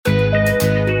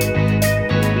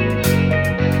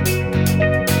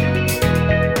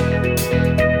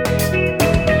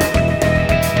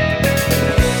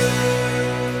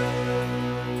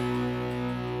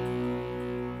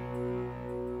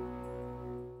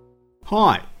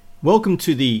Hi, welcome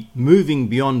to the Moving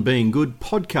Beyond Being Good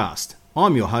podcast.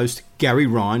 I'm your host, Gary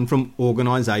Ryan from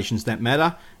Organisations That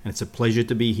Matter, and it's a pleasure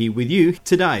to be here with you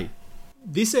today.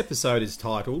 This episode is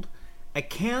titled, A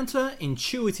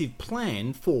Counterintuitive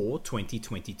Plan for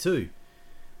 2022.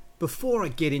 Before I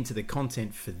get into the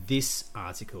content for this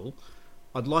article,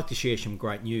 I'd like to share some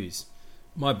great news.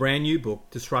 My brand new book,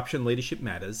 Disruption Leadership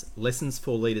Matters, Lessons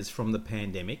for Leaders from the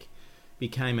Pandemic,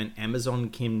 became an Amazon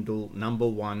Kindle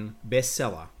 #1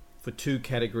 bestseller for 2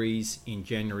 categories in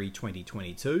January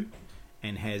 2022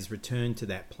 and has returned to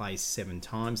that place 7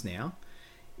 times now.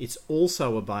 It's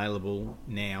also available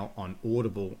now on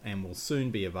Audible and will soon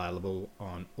be available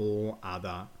on all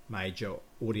other major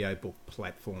audiobook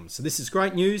platforms. So this is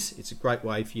great news. It's a great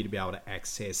way for you to be able to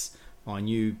access my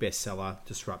new bestseller,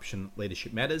 Disruption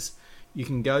Leadership Matters. You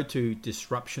can go to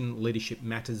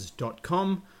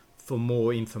disruptionleadershipmatters.com for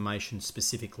more information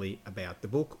specifically about the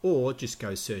book, or just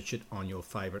go search it on your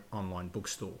favourite online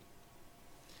bookstore.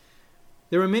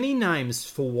 There are many names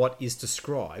for what is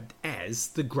described as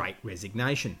the Great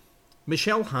Resignation.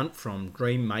 Michelle Hunt from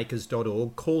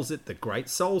dreammakers.org calls it the Great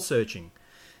Soul Searching.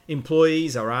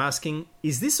 Employees are asking,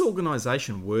 is this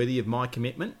organisation worthy of my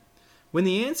commitment? When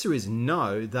the answer is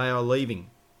no, they are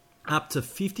leaving. Up to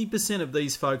 50% of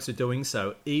these folks are doing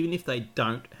so, even if they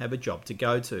don't have a job to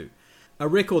go to. A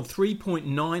record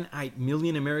 3.98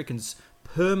 million Americans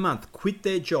per month quit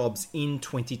their jobs in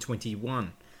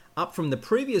 2021, up from the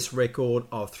previous record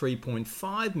of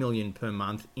 3.5 million per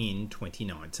month in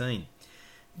 2019.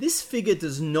 This figure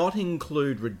does not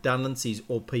include redundancies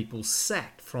or people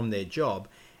sacked from their job,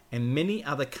 and many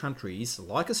other countries,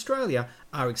 like Australia,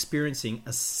 are experiencing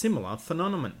a similar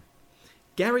phenomenon.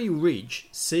 Gary Ridge,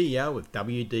 CEO of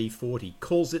WD-40,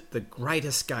 calls it the Great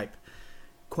Escape.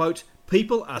 Quote,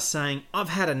 people are saying, I've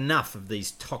had enough of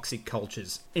these toxic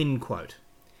cultures, end quote.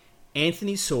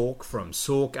 Anthony Sork from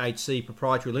Sork HC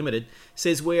Proprietary Limited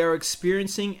says we are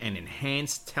experiencing an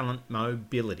enhanced talent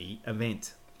mobility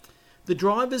event. The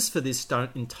drivers for this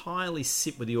don't entirely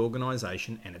sit with the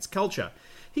organisation and its culture.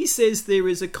 He says there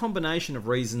is a combination of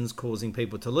reasons causing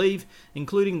people to leave,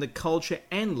 including the culture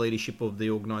and leadership of the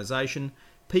organisation,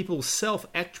 people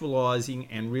self-actualising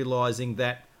and realising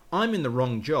that I'm in the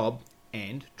wrong job,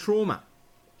 and trauma.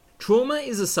 Trauma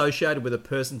is associated with a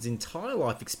person's entire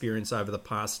life experience over the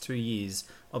past 2 years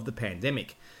of the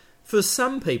pandemic. For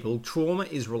some people, trauma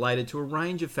is related to a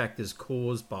range of factors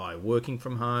caused by working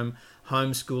from home,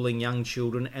 homeschooling young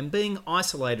children, and being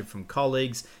isolated from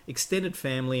colleagues, extended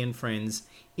family and friends,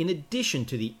 in addition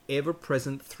to the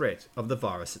ever-present threat of the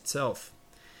virus itself.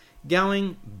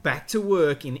 Going back to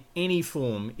work in any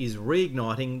form is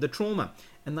reigniting the trauma,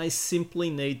 and they simply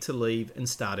need to leave and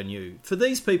start anew. For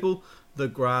these people, the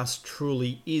grass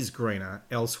truly is greener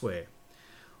elsewhere.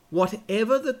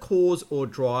 Whatever the cause or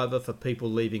driver for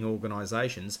people leaving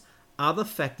organisations, other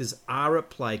factors are at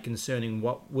play concerning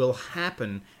what will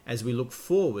happen as we look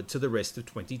forward to the rest of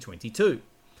 2022.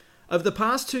 Over the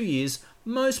past 2 years,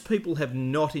 most people have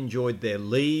not enjoyed their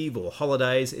leave or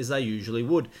holidays as they usually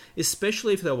would,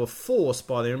 especially if they were forced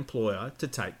by their employer to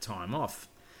take time off.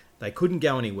 They couldn't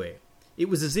go anywhere. It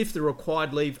was as if the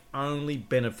required leave only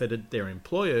benefited their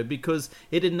employer because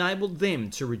it enabled them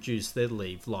to reduce their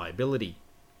leave liability.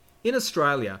 In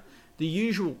Australia, the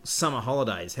usual summer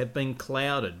holidays have been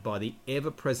clouded by the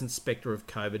ever-present spectre of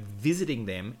COVID visiting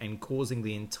them and causing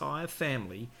the entire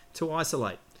family to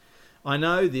isolate. I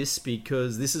know this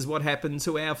because this is what happened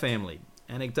to our family.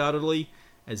 Anecdotally,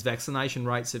 as vaccination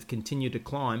rates have continued to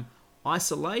climb,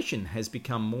 isolation has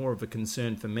become more of a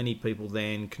concern for many people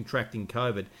than contracting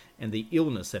COVID and the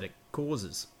illness that it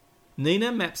causes.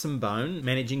 Nina Mapsam-Bone,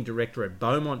 Managing Director at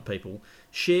Beaumont People,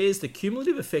 shares the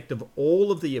cumulative effect of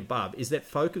all of the above is that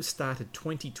folk have started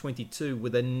 2022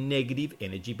 with a negative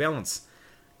energy balance.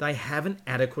 They haven't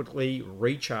adequately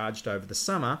recharged over the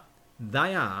summer.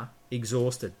 They are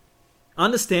exhausted.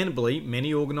 Understandably,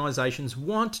 many organisations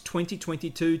want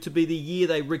 2022 to be the year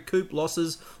they recoup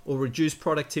losses or reduce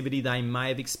productivity they may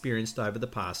have experienced over the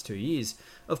past 2 years.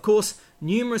 Of course,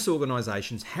 numerous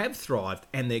organisations have thrived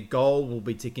and their goal will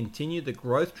be to continue the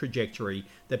growth trajectory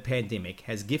the pandemic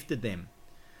has gifted them.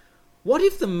 What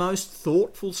if the most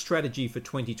thoughtful strategy for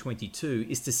 2022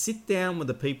 is to sit down with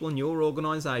the people in your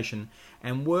organisation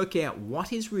and work out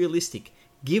what is realistic,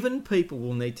 given people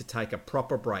will need to take a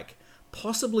proper break,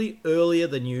 possibly earlier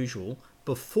than usual,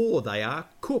 before they are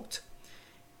cooked.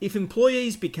 If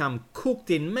employees become cooked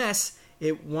en masse,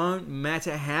 it won't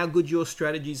matter how good your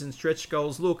strategies and stretch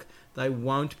goals look, they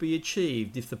won't be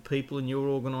achieved if the people in your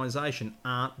organisation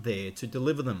aren't there to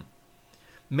deliver them.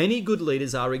 Many good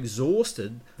leaders are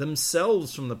exhausted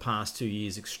themselves from the past 2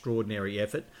 years' extraordinary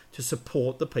effort to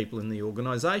support the people in the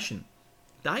organisation.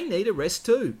 They need a rest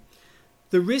too.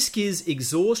 The risk is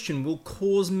exhaustion will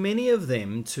cause many of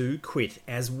them to quit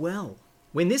as well.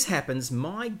 When this happens,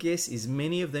 my guess is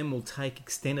many of them will take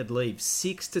extended leave,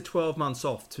 6 to 12 months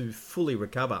off, to fully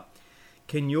recover.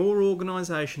 Can your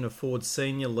organisation afford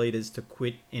senior leaders to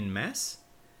quit en masse?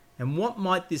 And what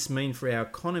might this mean for our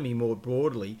economy more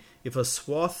broadly if a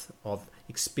swath of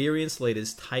experienced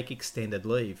leaders take extended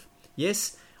leave?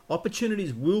 Yes,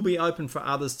 opportunities will be open for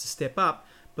others to step up,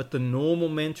 but the normal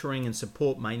mentoring and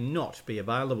support may not be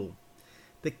available.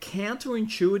 The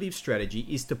counterintuitive strategy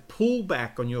is to pull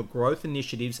back on your growth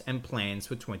initiatives and plans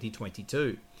for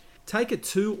 2022. Take a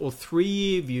 2 or 3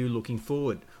 year view looking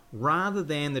forward, rather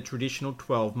than the traditional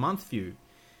 12-month view.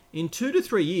 In 2 to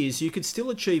 3 years, you could still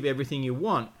achieve everything you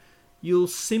want. You'll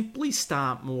simply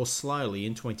start more slowly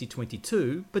in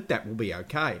 2022, but that will be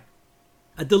okay.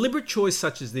 A deliberate choice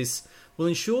such as this will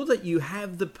ensure that you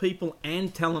have the people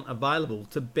and talent available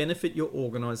to benefit your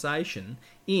organisation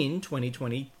in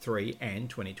 2023 and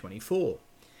 2024.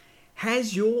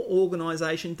 Has your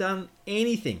organisation done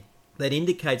anything that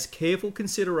indicates careful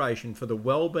consideration for the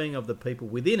well-being of the people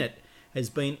within it has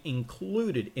been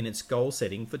included in its goal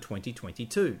setting for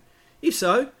 2022? If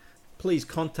so, please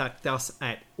contact us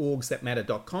at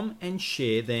orgsthatmatter.com and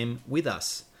share them with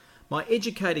us. My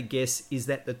educated guess is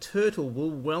that the turtle will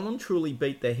well and truly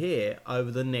beat the hare over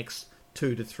the next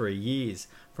 2 to 3 years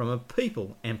from a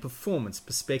people and performance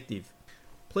perspective.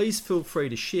 Please feel free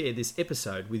to share this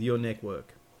episode with your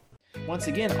network. Once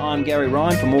again, I'm Gary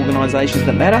Ryan from Organisations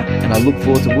That Matter, and I look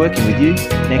forward to working with you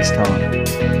next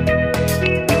time.